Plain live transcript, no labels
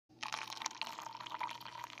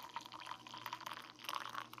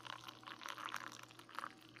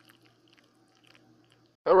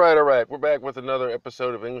All right. We're back with another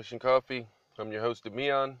episode of English and Coffee. I'm your host,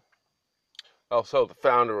 Demian, also the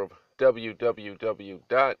founder of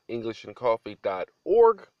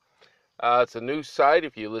www.englishandcoffee.org. It's a new site.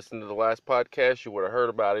 If you listened to the last podcast, you would have heard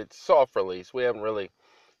about it. It's soft release. We haven't really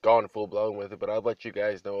gone full blown with it, but I'll let you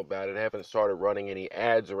guys know about it. I haven't started running any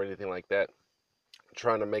ads or anything like that. I'm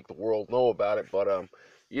trying to make the world know about it, but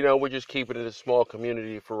we're just keeping it a small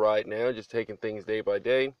community for right now, just taking things day by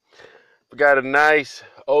day. We got a nice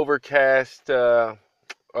overcast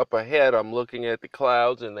up ahead. I'm looking at the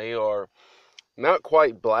clouds, and they are not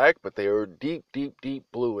quite black, but they are deep, deep, deep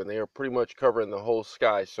blue, and they are pretty much covering the whole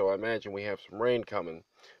sky. So I imagine we have some rain coming.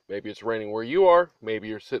 Maybe it's raining where you are. Maybe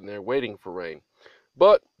you're sitting there waiting for rain.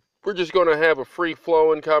 But we're just going to have a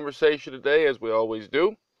free-flowing conversation today, as we always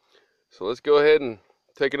do. So let's go ahead and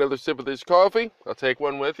take another sip of this coffee. I'll take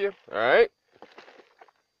one with you. All right.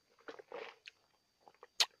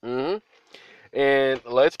 And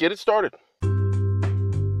let's get it started.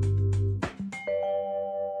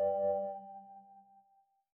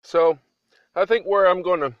 So I think where I'm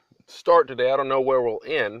going to start today, I don't know where we'll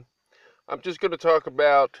end. I'm just going to talk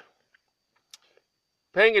about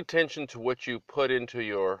paying attention to what you put into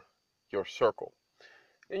your circle.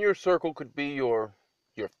 And your circle could be your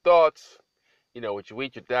thoughts, what you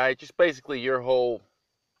eat, your diet, just basically your whole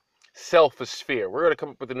self-sphere. We're going to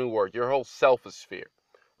come up with a new word, your whole self-sphere,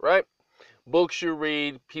 right? Books you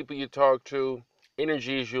read, people you talk to,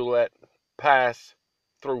 energies you let pass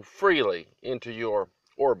through freely into your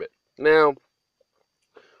orbit. Now,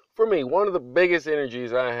 for me, one of the biggest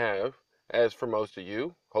energies I have, as for most of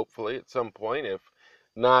you, hopefully at some point, if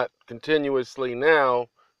not continuously now,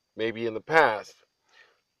 maybe in the past,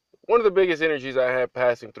 one of the biggest energies I have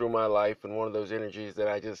passing through my life, and one of those energies that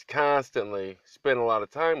I just constantly spend a lot of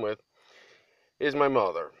time with, is my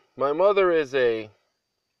mother. My mother is a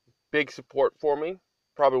big support for me,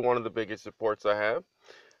 probably one of the biggest supports I have,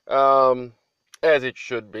 as it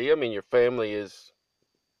should be. I mean, your family is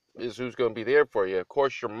who's going to be there for you. Of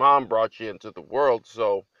course, your mom brought you into the world,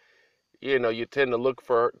 so you tend to look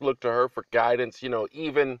to her for guidance,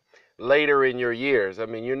 even later in your years. I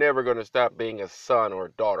mean, you're never going to stop being a son or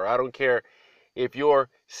a daughter. I don't care if you're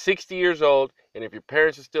 60 years old and if your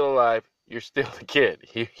parents are still alive, you're still a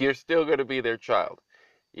kid. You're still going to be their child.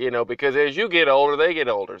 Because as you get older, they get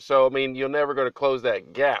older. So, I mean, you're never going to close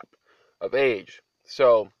that gap of age.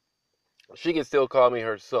 So, she can still call me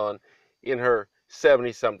her son in her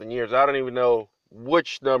 70-something years. I don't even know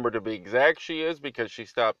which number to be exact she is because she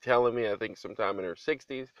stopped telling me, I think sometime in her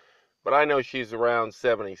 60s. But I know she's around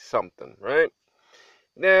 70-something, right?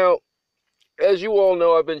 Now, as you all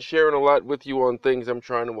know, I've been sharing a lot with you on things I'm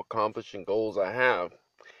trying to accomplish and goals I have.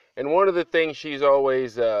 And one of the things she's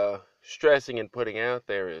always stressing and putting out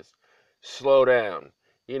there is slow down.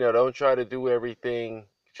 Don't try to do everything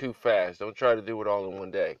too fast. Don't try to do it all in one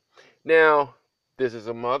day. Now, this is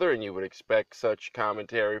a mother, and you would expect such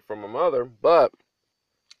commentary from a mother, but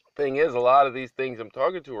the thing is, a lot of these things I'm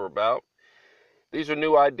talking to her about, these are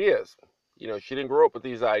new ideas. She didn't grow up with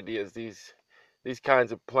these ideas, these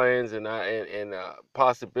kinds of plans and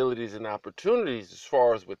possibilities and opportunities as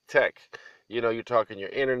far as with tech. You're talking your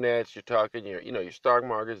internets, you're talking your stock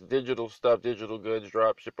markets, digital stuff, digital goods,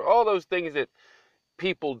 dropshipper, all those things that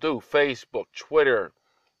people do, Facebook, Twitter,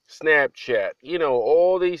 Snapchat,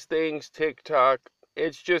 all these things, TikTok,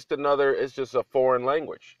 it's just a foreign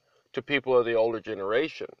language to people of the older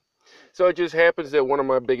generation. So it just happens that one of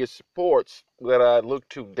my biggest supports that I look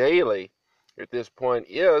to daily at this point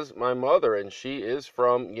is my mother, and she is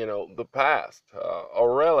from, the past, a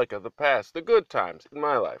relic of the past, the good times in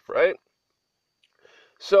my life, right?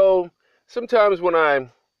 So sometimes when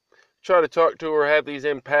I try to talk to her, have these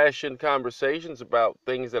impassioned conversations about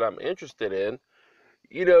things that I'm interested in,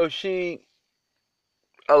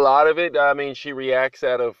 a lot of it, I mean, she reacts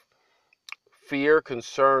out of fear,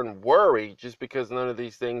 concern, worry, just because none of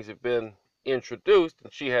these things have been introduced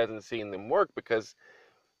and she hasn't seen them work, because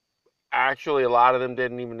actually a lot of them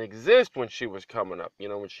didn't even exist when she was coming up,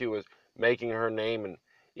 when she was making her name and,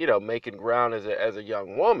 making ground as a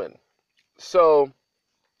young woman. So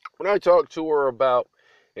when I talk to her about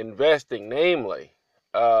investing, namely,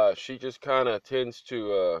 she just kind of tends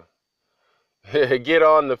to get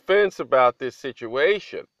on the fence about this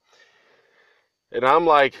situation. And I'm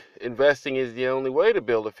like, investing is the only way to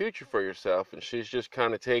build a future for yourself. And she's just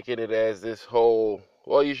kind of taking it as this whole,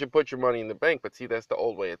 well, you should put your money in the bank. But see, that's the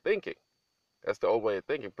old way of thinking. That's the old way of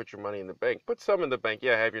thinking. Put your money in the bank. Put some in the bank.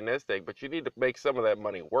 Yeah, have your nest egg. But you need to make some of that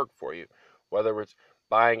money work for you. Whether it's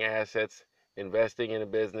buying assets, investing in a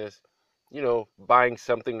business, buying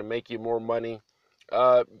something to make you more money,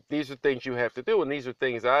 these are things you have to do, and these are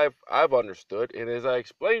things I've understood. And as I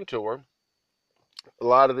explained to her, a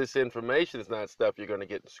lot of this information is not stuff you're going to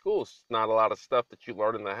get in school. It's not a lot of stuff that you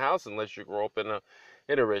learn in the house unless you grow up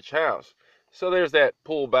in a rich house. So there's that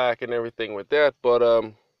pullback and everything with that. But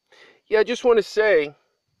yeah, I just want to say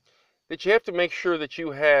that you have to make sure that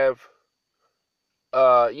you have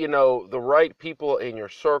the right people in your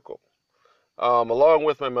circle. Along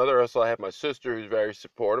with my mother, also I have my sister who's very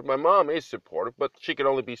supportive. My mom is supportive, but she can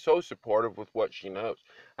only be so supportive with what she knows.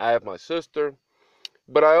 I have my sister,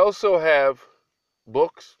 but I also have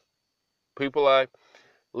books, people I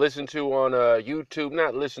listen to on YouTube.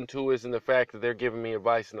 Not listen to as in the fact that they're giving me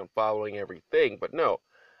advice and I'm following everything, but no,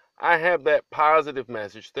 I have that positive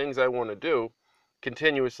message, things I want to do,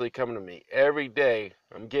 continuously coming to me. Every day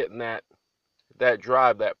I'm getting that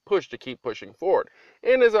drive, that push to keep pushing forward.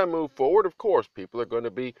 And as I move forward, of course, people are going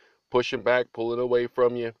to be pushing back, pulling away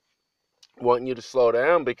from you, wanting you to slow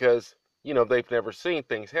down because, they've never seen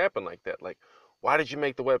things happen like that. Like, why did you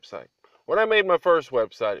make the website? When I made my first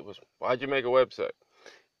website, it was, why'd you make a website?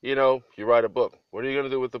 You write a book. What are you going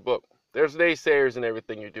to do with the book? There's naysayers in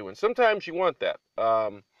everything you do. And sometimes you want that.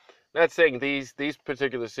 Not saying these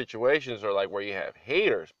particular situations are like where you have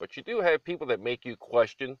haters, but you do have people that make you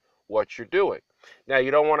question what you're doing. Now,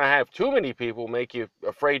 you don't want to have too many people make you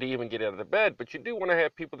afraid to even get out of the bed, but you do want to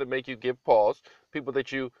have people that make you give pause, people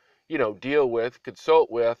that you deal with, consult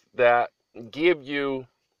with, that give you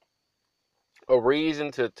a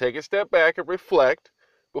reason to take a step back and reflect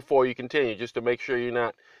before you continue, just to make sure you're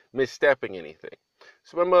not misstepping anything.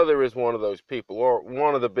 So my mother is one of those people, or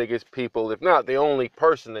one of the biggest people, if not the only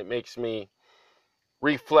person that makes me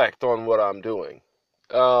reflect on what I'm doing.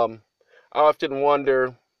 I often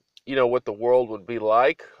wonder, what the world would be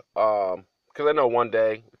like, because I know one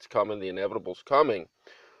day it's coming, the inevitable's coming.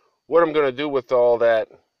 What I'm going to do with all that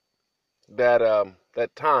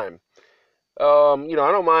time. I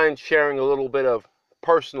don't mind sharing a little bit of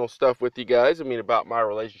personal stuff with you guys. I mean, about my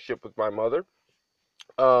relationship with my mother.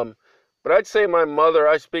 But I'd say my mother,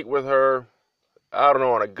 I speak with her, I don't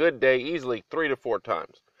know, on a good day, easily 3 to 4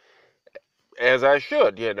 times. As I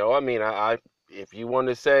should, I mean, if you want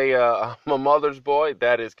to say I'm a mother's boy,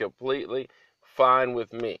 that is completely fine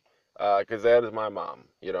with me, because that is my mom.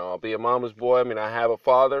 I'll be a mama's boy. I mean, I have a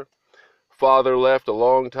father. Father left a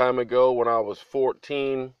long time ago when I was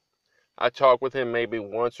 14. I talk with him maybe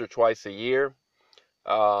once or twice a year.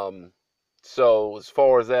 So as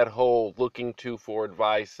far as that whole looking to for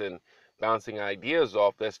advice and bouncing ideas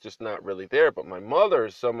off, that's just not really there. But my mother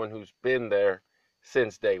is someone who's been there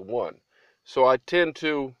since day one. So I tend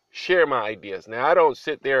to share my ideas. Now, I don't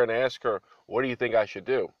sit there and ask her, what do you think I should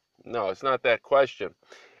do? No, it's not that question.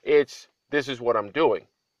 It's, this is what I'm doing.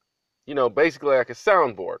 Basically like a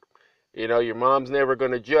soundboard. Your mom's never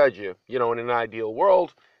going to judge you, in an ideal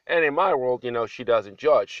world. And in my world, she doesn't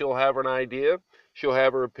judge. She'll have an idea. She'll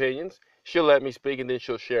have her opinions. She'll let me speak, and then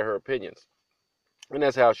she'll share her opinions. And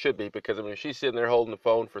that's how it should be, because, I mean, if she's sitting there holding the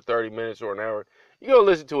phone for 30 minutes or an hour, you're going to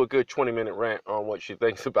listen to a good 20-minute rant on what she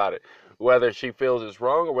thinks about it, whether she feels it's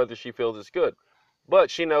wrong or whether she feels it's good. But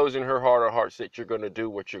she knows in her heart of hearts that you're going to do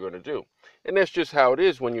what you're going to do. And that's just how it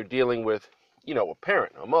is when you're dealing with, a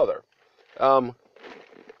parent, a mother.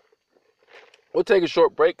 We'll take a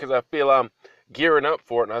short break because I feel I'm gearing up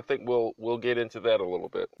for it, and I think we'll get into that a little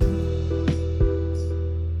bit.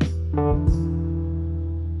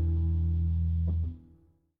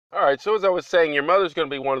 All right, so as I was saying, your mother's going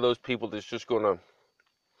to be one of those people that's just going to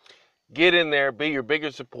get in there, be your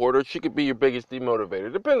biggest supporter. She could be your biggest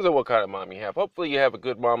demotivator. Depends on what kind of mom you have. Hopefully you have a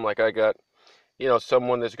good mom like I got,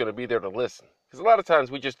 someone that's going to be there to listen. Because a lot of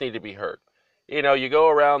times we just need to be heard. You go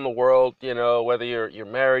around the world, whether you're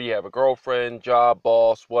married, you have a girlfriend, job,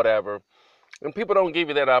 boss, whatever, and people don't give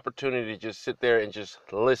you that opportunity to just sit there and just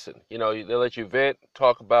listen. They let you vent,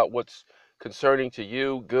 talk about what's concerning to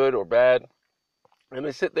you, good or bad, and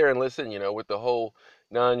they sit there and listen, with the whole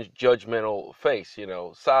non-judgmental face,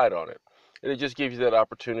 side on it. And it just gives you that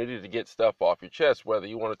opportunity to get stuff off your chest, whether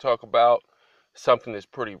you want to talk about something that's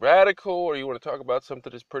pretty radical or you want to talk about something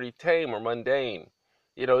that's pretty tame or mundane.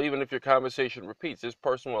 Even if your conversation repeats, this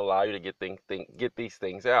person will allow you to get these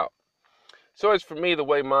things out. So as for me, the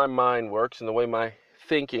way my mind works and the way my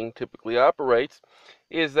thinking typically operates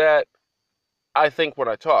is that I think when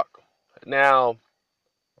I talk. Now,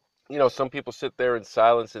 some people sit there in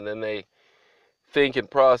silence and then they think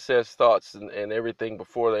and process thoughts and everything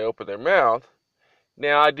before they open their mouth.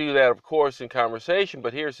 Now, I do that, of course, in conversation,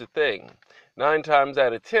 but here's the thing. 9 times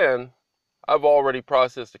out of 10, I've already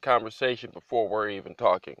processed the conversation before we're even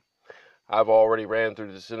talking. I've already ran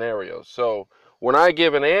through the scenario. So when I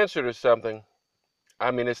give an answer to something, I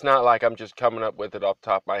mean, it's not like I'm just coming up with it off the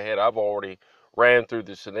top of my head. I've already ran through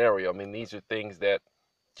the scenario. I mean, these are things that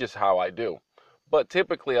just how I do. But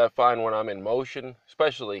typically I find when I'm in motion,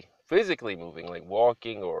 especially physically moving, like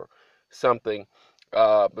walking or something,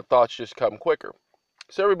 the thoughts just come quicker.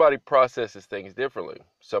 So everybody processes things differently.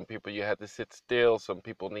 Some people you have to sit still. Some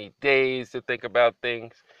people need days to think about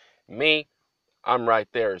things. Me, I'm right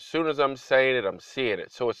there. As soon as I'm saying it, I'm seeing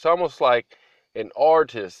it. So it's almost like an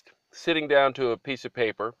artist sitting down to a piece of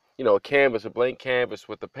paper, a canvas, a blank canvas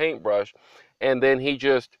with a paintbrush, and then he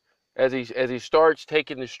just, as he starts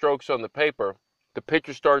taking the strokes on the paper, the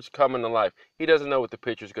picture starts coming to life. He doesn't know what the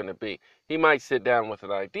picture's going to be. He might sit down with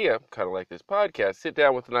an idea, kind of like this podcast, sit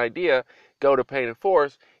down with an idea, go to Painted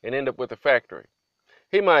Forest, and end up with a factory.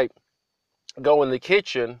 He might go in the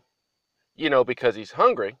kitchen, because he's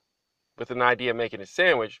hungry, with an idea of making a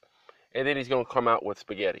sandwich, and then he's going to come out with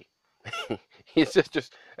spaghetti. It's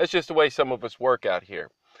just that's just the way some of us work out here.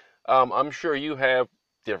 I'm sure you have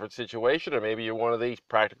different situation, or maybe you're one of these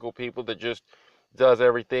practical people that just does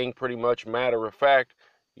everything pretty much matter of fact.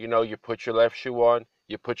 You put your left shoe on,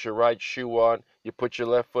 you put your right shoe on, you put your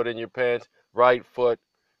left foot in your pants, right foot,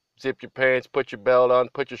 zip your pants, put your belt on,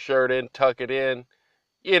 put your shirt in, tuck it in.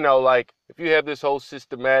 Like if you have this whole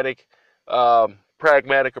systematic,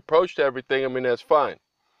 pragmatic approach to everything, I mean, that's fine.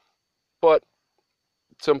 But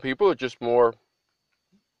some people are just more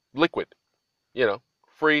liquid,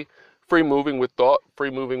 free, free moving with thought,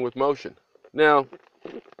 free moving with motion. Now,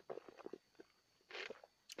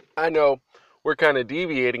 I know we're kind of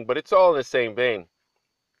deviating, but it's all in the same vein.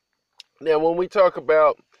 Now, when we talk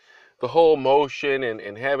about the whole motion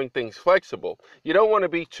and having things flexible, you don't want to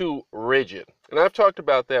be too rigid. And I've talked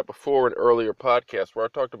about that before in earlier podcasts where I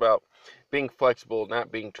talked about being flexible,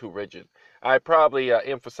 not being too rigid. I probably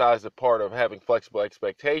emphasized the part of having flexible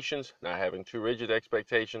expectations, not having too rigid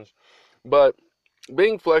expectations. But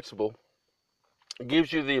being flexible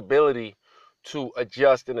gives you the ability to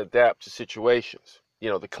adjust and adapt to situations.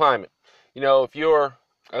 The climate. If you're,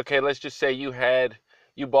 okay, let's just say you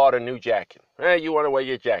bought a new jacket. You want to wear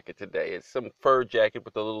your jacket today. It's some fur jacket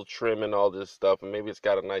with a little trim and all this stuff, and maybe it's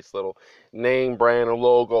got a nice little name brand or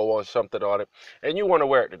logo or something on it, and you want to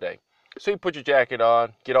wear it today. So you put your jacket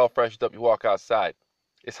on, get all freshened up, you walk outside.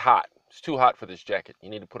 It's hot. It's too hot for this jacket. You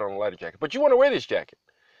need to put on a lighter jacket. But you want to wear this jacket.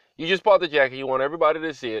 You just bought the jacket. You want everybody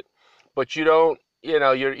to see it, but you don't,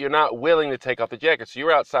 you're not willing to take off the jacket. So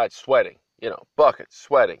you're outside sweating, buckets,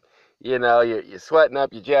 sweating. You're sweating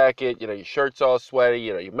up your jacket, your shirt's all sweaty,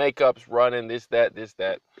 your makeup's running, this, that.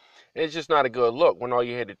 And it's just not a good look when all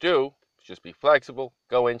you had to do was just be flexible,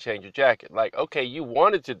 go in, change your jacket. Like, okay, you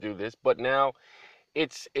wanted to do this, but now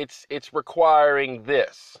it's requiring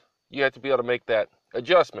this. You have to be able to make that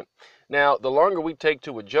adjustment. Now, the longer we take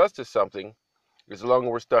to adjust to something, is the longer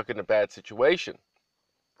we're stuck in a bad situation.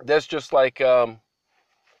 That's just like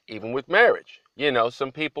even with marriage.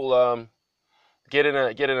 Some people get in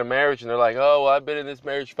a marriage and they're like, oh, well, I've been in this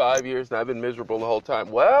marriage 5 years and I've been miserable the whole time.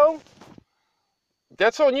 Well,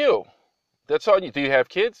 that's on you. That's on you. Do you have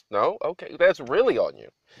kids? No? Okay, that's really on you.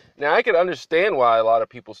 Now, I can understand why a lot of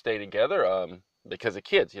people stay together because of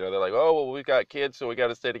kids. They're like, oh, well, we've got kids, so we got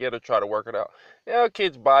to stay together, try to work it out. Yeah,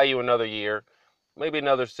 kids buy you another year, maybe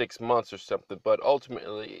another 6 months or something, but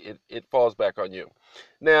ultimately it falls back on you.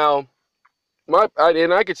 Now,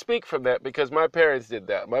 I could speak from that because my parents did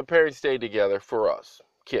that. My parents stayed together for us,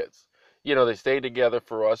 kids. They stayed together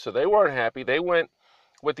for us, so they weren't happy. They went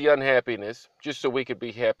with the unhappiness just so we could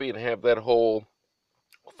be happy and have that whole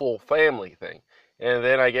full family thing. And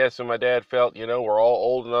then I guess when my dad felt, we're all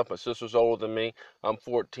old enough, my sister's older than me, I'm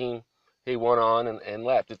 14, he went on and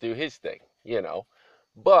left to do his thing,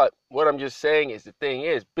 But what I'm just saying is the thing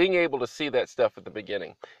is being able to see that stuff at the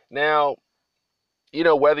beginning. Now,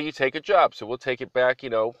 whether you take a job, so we'll take it back,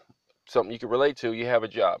 something you can relate to, you have a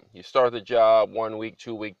job. You start the job 1 week,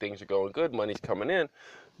 2 week, things are going good, money's coming in.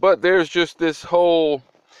 But there's just this whole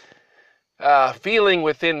feeling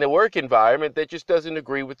within the work environment that just doesn't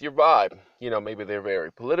agree with your vibe. Maybe they're a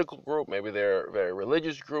very political group, maybe they're a very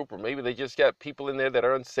religious group, or maybe they just got people in there that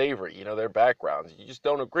are unsavory, their backgrounds. You just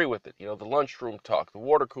don't agree with it. The lunchroom talk, the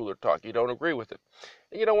water cooler talk, you don't agree with it.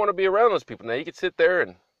 And you don't want to be around those people. Now, you could sit there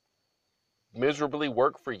and miserably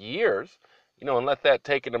work for years, and let that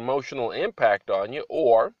take an emotional impact on you,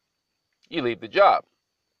 or you leave the job.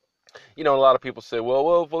 A lot of people say,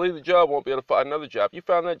 well, if I leave the job, I won't be able to find another job. You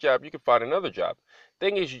found that job, you can find another job.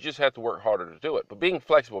 Thing is, you just have to work harder to do it. But being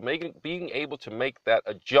flexible, being able to make that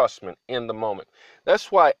adjustment in the moment.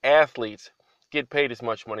 That's why athletes get paid as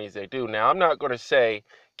much money as they do. Now, I'm not going to say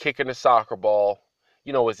kicking a soccer ball,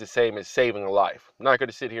 is the same as saving a life. I'm not going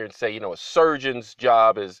to sit here and say, a surgeon's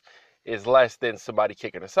job is is less than somebody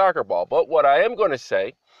kicking a soccer ball. But what I am going to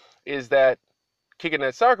say is that kicking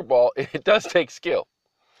that soccer ball, it does take skill.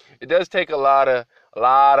 It does take a lot of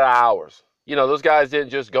hours. You know, those guys didn't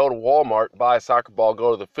just go to Walmart, buy a soccer ball,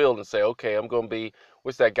 go to the field and say, okay, I'm going to be,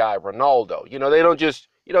 what's that guy, Ronaldo. You know, they don't just,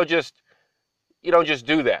 you don't just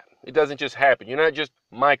do that. It doesn't just happen. You're not just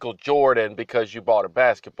Michael Jordan because you bought a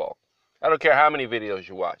basketball. I don't care how many videos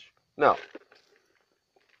you watch. No.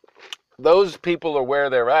 Those people are where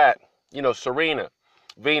they're at. You know, Serena,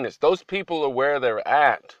 Venus, those people are where they're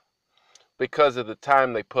at because of the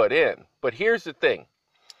time they put in. But here's the thing.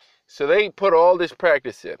 So they put all this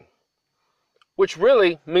practice in, which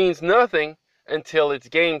really means nothing until it's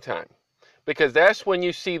game time, because that's when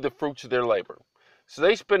you see the fruits of their labor. So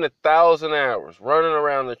they spend 1,000 hours running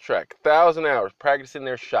around the track, 1,000 hours practicing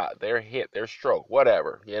their shot, their hit, their stroke,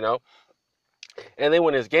 whatever, you know. And then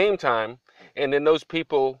when it's game time, and then those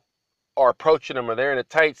people are approaching them or they're in a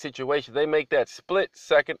tight situation, they make that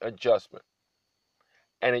split-second adjustment.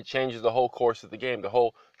 And it changes the whole course of the game, the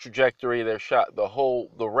whole trajectory of their shot, the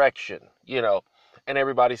whole direction, you know. And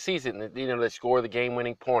everybody sees it, and you know, they score the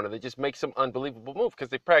game-winning point, or they just make some unbelievable move because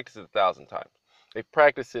they practiced it 1,000 times. They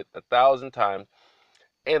practiced it 1,000 times,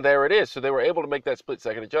 and there it is. So they were able to make that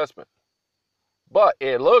split-second adjustment. But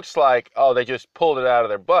it looks like, oh, they just pulled it out of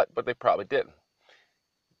their butt, but they probably didn't.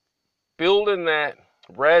 Building that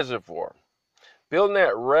reservoir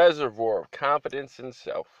of confidence in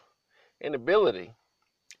self and ability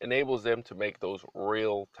enables them to make those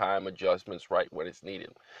real-time adjustments right when it's needed.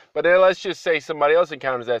 But then let's just say somebody else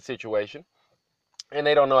encounters that situation and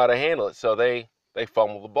they don't know how to handle it, so they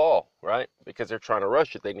fumble the ball, right? Because they're trying to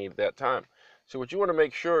rush it, they need that time. So what you want to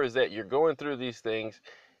make sure is that you're going through these things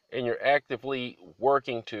and you're actively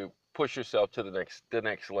working to push yourself to the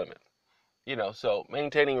next limit. You know, so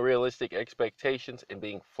maintaining realistic expectations and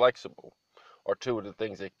being flexible are two of the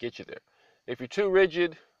things that get you there. If you're too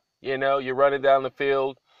rigid, you know, you're running down the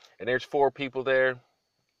field and there's 4 people there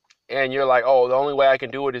and you're like, oh, the only way I can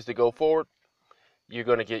do it is to go forward, you're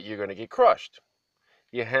going to get crushed.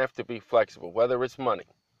 You have to be flexible, whether it's money.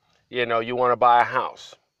 You know, you want to buy a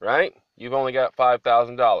house, right? You've only got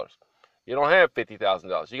 $5,000. You don't have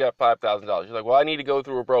 $50,000. You got $5,000. You're like, well, I need to go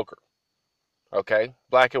through a broker. Okay,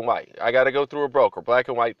 black and white. I got to go through a broker, black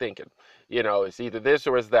and white thinking. You know, it's either this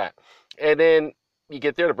or it's that. And then you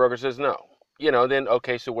get there, the broker says no. You know, then,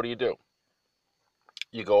 okay, so what do?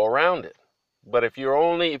 You go around it. But if you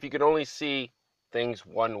can only see things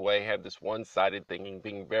one way, have this one-sided thinking,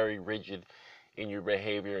 being very rigid in your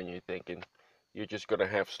behavior and your thinking, you're just going to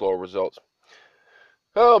have slow results.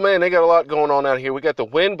 Oh, man, they got a lot going on out here. We got the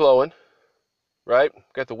wind blowing, right?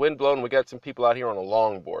 Got the wind blowing. We got some people out here on a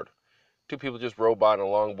longboard. 2 people just rode by on a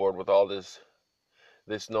longboard with all this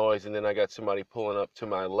noise, and then I got somebody pulling up to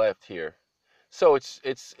my left here. So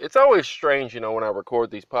it's always strange, you know, when I record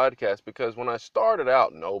these podcasts, because when I started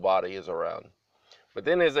out, nobody is around. But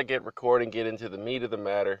then as I get recording, get into the meat of the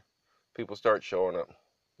matter, people start showing up.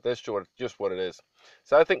 That's just what it is.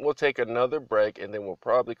 So I think we'll take another break, and then we'll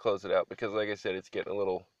probably close it out because, like I said, it's getting a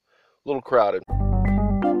little crowded.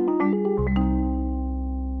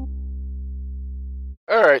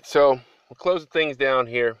 All right, so we're closing things down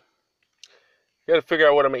here. Got to figure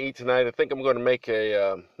out what I'm gonna eat tonight. I think I'm going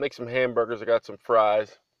to make some hamburgers. I got some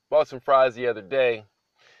fries. Bought some fries the other day.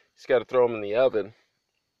 Just got to throw them in the oven.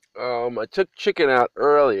 I took chicken out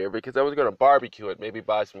earlier because I was going to barbecue it, maybe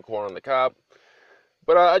buy some corn on the cob.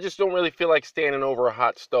 But I just don't really feel like standing over a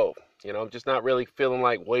hot stove. You know, I'm just not really feeling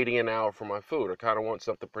like waiting an hour for my food. I kind of want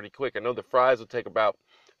something pretty quick. I know the fries will take about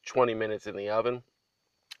 20 minutes in the oven.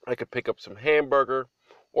 I could pick up some hamburger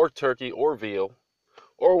or turkey or veal,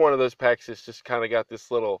 or one of those packs that's just kind of got this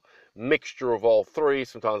little mixture of all 3.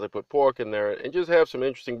 Sometimes I put pork in there and just have some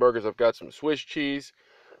interesting burgers. I've got some Swiss cheese.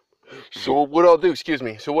 So what I'll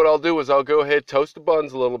do is I'll go ahead, toast the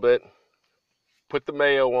buns a little bit, put the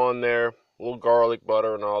mayo on there, a little garlic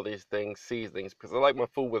butter and all these things, seasonings, because I like my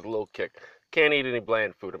food with a little kick. Can't eat any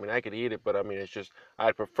bland food. I mean, I could eat it, but I mean, it's just,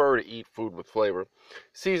 I'd prefer to eat food with flavor.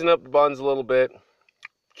 Season up the buns a little bit,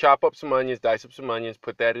 chop up some onions, dice up some onions,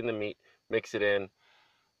 put that in the meat, mix it in.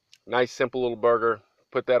 Nice simple little burger.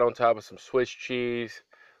 Put that on top of some Swiss cheese,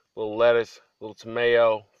 a little lettuce, a little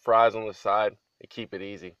tomato, fries on the side, and keep it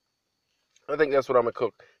easy. I think that's what I'm going to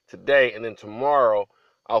cook today, and then tomorrow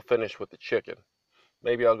I'll finish with the chicken.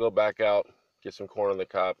 Maybe I'll go back out, get some corn on the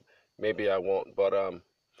cob. Maybe I won't, but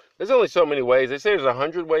there's only so many ways. They say there's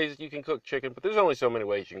 100 ways you can cook chicken, but there's only so many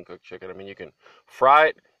ways you can cook chicken. I mean, you can fry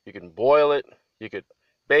it, you can boil it, you could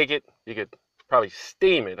bake it, you could probably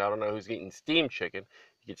steam it. I don't know who's eating steamed chicken.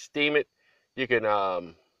 You can steam it. You can,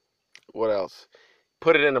 what else?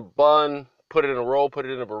 Put it in a bun, put it in a roll, put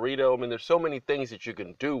it in a burrito. I mean, there's so many things that you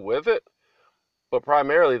can do with it, but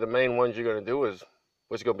primarily the main ones you're going to do is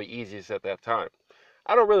what's going to be easiest at that time.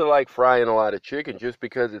 I don't really like frying a lot of chicken just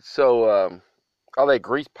because it's so, all that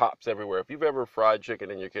grease pops everywhere. If you've ever fried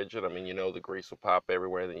chicken in your kitchen, I mean, you know the grease will pop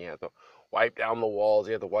everywhere. Then you have to wipe down the walls.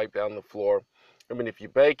 You have to wipe down the floor. I mean, if you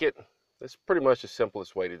bake it, that's pretty much the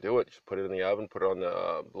simplest way to do it. Just put it in the oven, put it on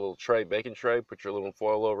the little tray, baking tray, put your aluminum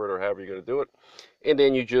foil over it or however you're going to do it. And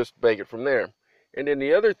then you just bake it from there. And then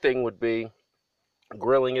the other thing would be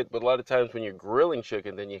grilling it, but a lot of times when you're grilling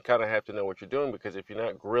chicken, then you kind of have to know what you're doing, because if you're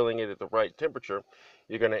not grilling it at the right temperature,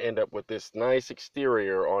 you're going to end up with this nice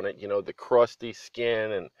exterior on it, you know, the crusty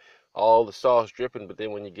skin and all the sauce dripping, but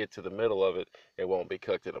then when you get to the middle of it, it won't be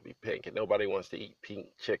cooked, it'll be pink, and nobody wants to eat pink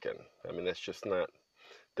chicken. I mean, that's just not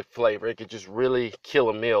the flavor. It could just really kill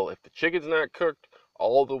a meal. If the chicken's not cooked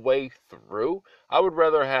all the way through, I would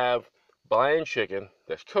rather have bland chicken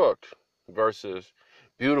that's cooked versus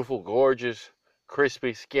beautiful, gorgeous,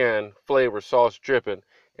 crispy skin, flavor, sauce dripping,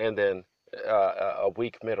 and then a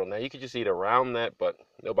weak middle. Now, you could just eat around that, but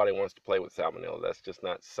nobody wants to play with salmonella. That's just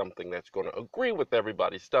not something that's going to agree with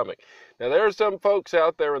everybody's stomach. Now, there are some folks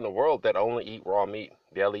out there in the world that only eat raw meat.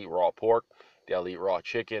 They'll eat raw pork. They'll eat raw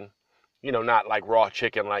chicken. You know, not like raw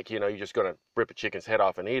chicken, like, you know, you're just going to rip a chicken's head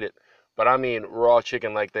off and eat it. But I mean raw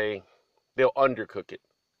chicken like they'll undercook it,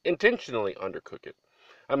 intentionally undercook it.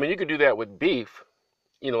 I mean, you could do that with beef,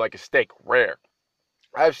 you know, like a steak, rare.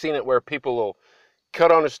 I've seen it where people will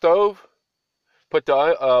cut on the stove, put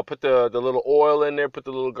the little oil in there, put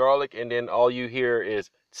the little garlic, and then all you hear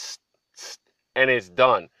is tss, tss, and it's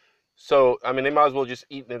done. So, I mean, they might as well just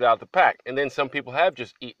eaten it out of the pack. And then some people have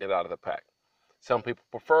just eaten it out of the pack. Some people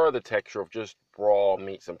prefer the texture of just raw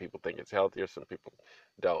meat. Some people think it's healthier. Some people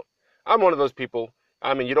don't. I'm one of those people.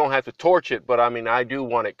 I mean, you don't have to torch it, but I mean, I do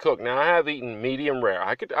want it cooked. Now, I have eaten medium rare.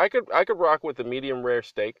 I could rock with a medium rare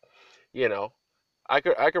steak, you know. I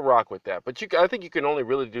could rock with that, but I think you can only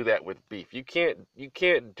really do that with beef. You can't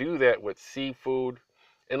do that with seafood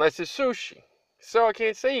unless it's sushi. So I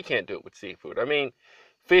can't say you can't do it with seafood. I mean,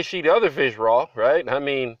 fish eat other fish raw, right? I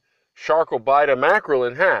mean, shark will bite a mackerel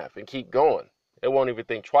in half and keep going. They won't even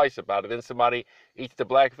think twice about it. Then somebody eats the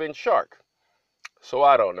blackfin shark. So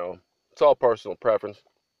I don't know. It's all personal preference.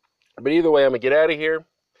 But either way, I'm going to get out of here.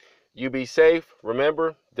 You be safe.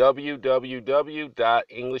 Remember,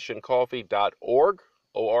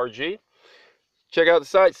 www.englishandcoffee.org. Check out the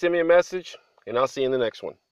site, send me a message, and I'll see you in the next one.